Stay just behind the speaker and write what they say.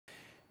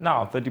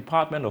Now, the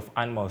Department of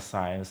Animal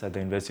Science at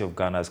the University of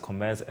Ghana has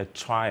commenced a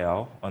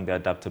trial on the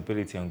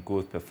adaptability and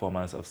growth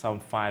performance of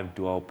some 5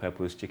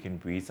 dual-purpose chicken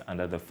breeds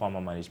under the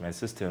farmer management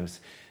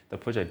systems. The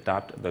project,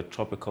 dubbed the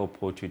Tropical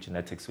Poultry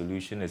Genetics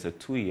Solution, is a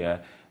 2-year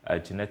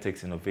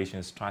genetics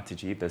innovation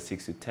strategy that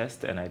seeks to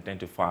test and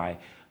identify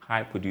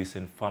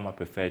high-producing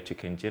farmer-preferred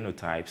chicken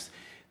genotypes.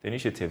 The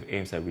initiative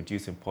aims at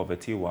reducing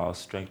poverty while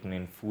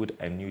strengthening food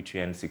and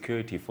nutrient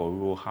security for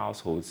rural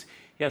households.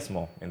 Here's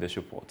more in this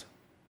report.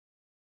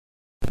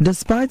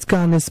 Despite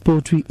Ghana's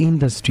poultry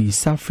industry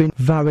suffering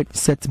varied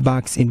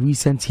setbacks in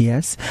recent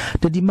years,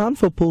 the demand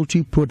for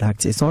poultry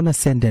products is on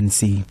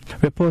ascendancy.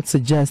 Reports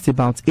suggest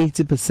about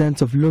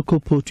 80% of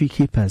local poultry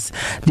keepers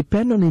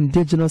depend on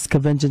indigenous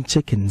scavenging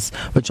chickens,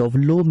 which have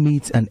low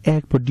meat and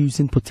egg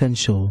producing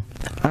potential.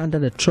 Under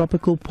the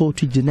Tropical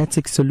Poultry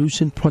Genetics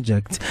Solution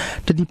project,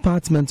 the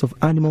Department of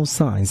Animal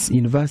Science,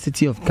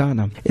 University of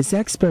Ghana, is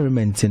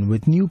experimenting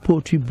with new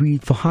poultry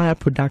breed for higher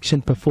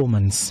production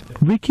performance.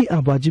 Ricky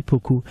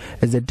Abajipoku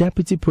is the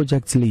deputy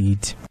project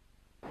lead.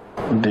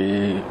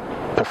 The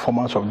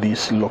performance of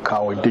these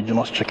local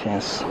indigenous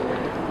chickens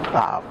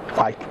are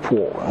quite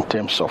poor in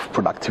terms of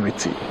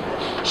productivity.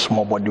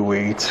 Small body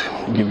weight,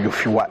 give you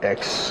fewer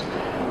eggs,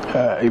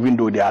 even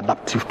though they are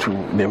adaptive to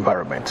the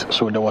environment.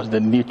 So there was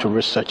the need to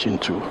research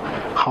into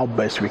how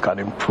best we can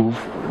improve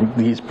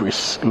these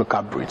breeds,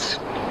 local breeds,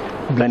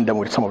 blend them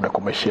with some of the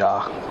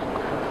commercial,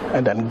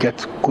 and then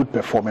get good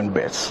performing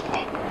birds.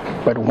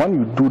 But when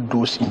you do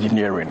those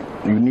engineering,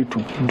 you need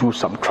to do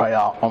some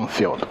trial on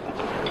field,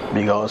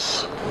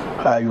 because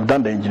you've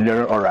done the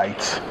engineering all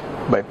right,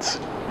 but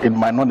it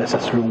might not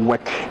necessarily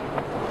work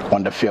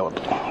on the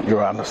field, you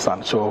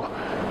understand. So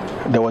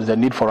there was the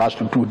need for us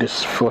to do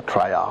this field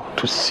trial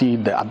to see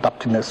the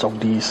adaptiveness of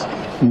these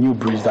new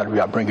breeds that we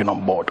are bringing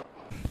on board.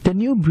 The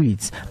new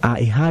breeds are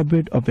a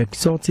hybrid of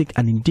exotic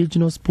and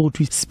indigenous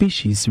poultry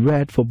species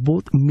reared for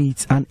both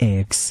meat and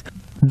eggs.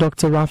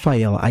 Dr.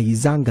 Raphael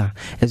Ayizanga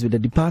is with the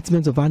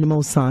Department of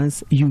Animal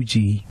Science, UG.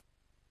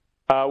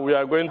 We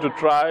are going to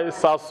try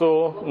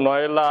Sasso,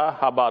 Noela,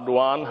 Habad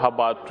 1,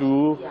 Habad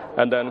 2,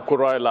 and then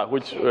Kuroila,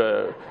 which,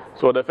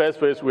 so the first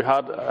phase we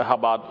had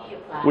Habad,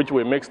 which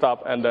we mixed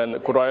up, and then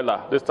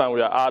Kuroila. This time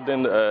we are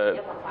adding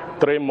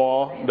 3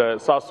 more, the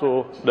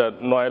Sasso, the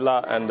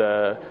Noela, and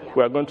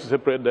we are going to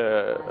separate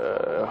the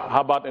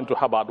Habad into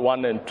Habad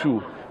 1 and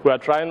 2. We are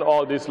trying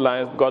all these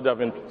lines because they have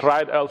been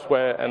tried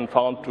elsewhere and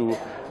found to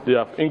they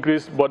have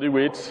increased body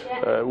weight.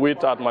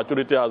 Weight at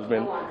maturity has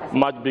been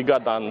much bigger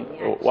than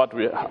what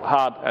we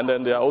had, and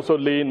then they are also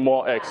laying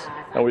more eggs.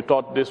 And we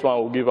thought this one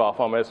will give our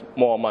farmers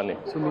more money.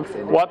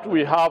 What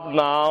we have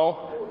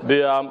now,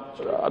 they are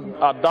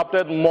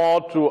adapted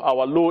more to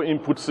our low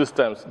input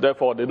systems.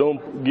 Therefore, they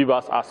don't give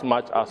us as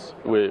much as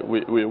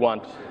we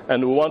want.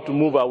 And we want to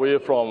move away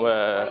from,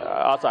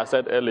 as I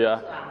said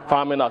earlier,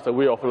 farming as a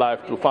way of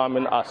life to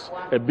farming as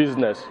a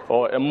business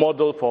or a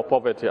model for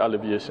poverty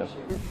alleviation.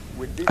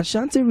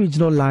 Ashanti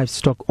Regional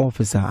Livestock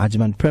Officer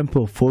Ajman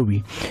Prempo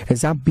Fori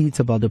is upbeat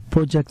about the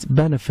project's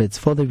benefits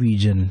for the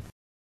region.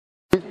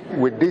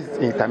 With this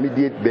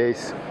intermediate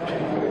base,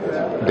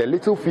 the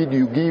little feed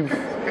you give,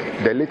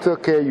 the little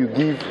care you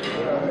give,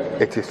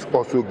 it is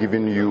also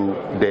giving you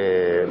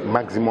the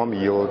maximum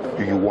yield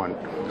you want.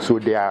 So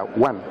they are,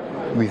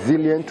 1,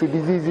 resilient to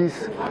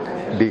diseases,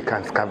 they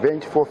can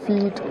scavenge for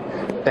feed,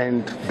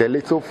 and the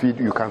little feed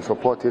you can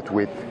support it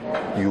with,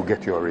 you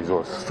get your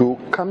resource. So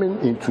coming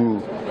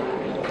into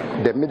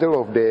the middle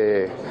of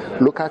the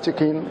local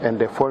chicken and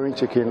the foreign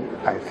chicken,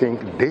 I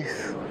think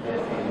this,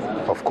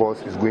 of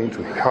course, is going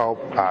to help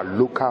our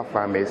local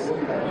farmers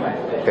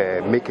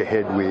make a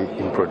headway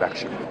in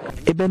production.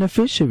 A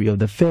beneficiary of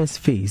the first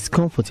phase,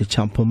 Comfort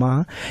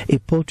Champoma, a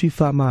poultry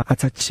farmer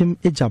at Achim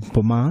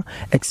Ejampoma,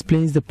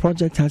 explains the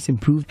project has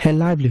improved her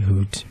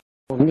livelihood.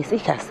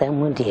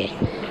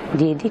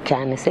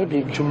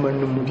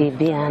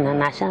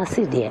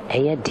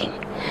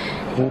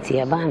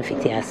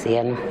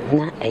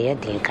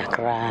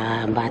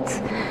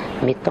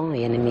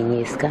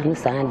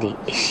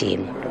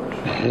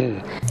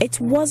 It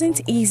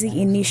wasn't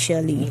easy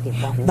initially,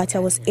 but I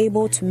was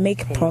able to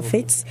make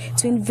profits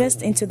to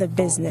invest into the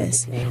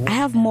business. I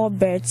have more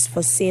birds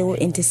for sale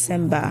in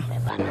December.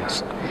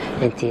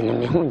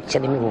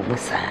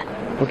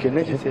 Okay,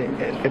 let's say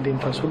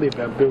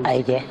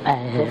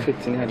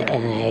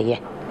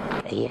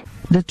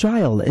the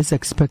trial is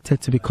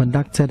expected to be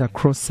conducted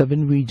across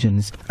 7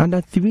 regions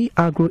under 3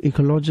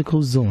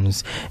 agroecological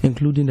zones,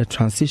 including the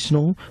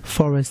transitional,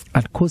 forest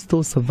and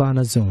coastal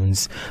savanna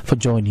zones. For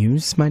Joy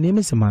News, my name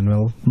is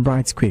Emmanuel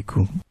Bright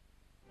Kweku.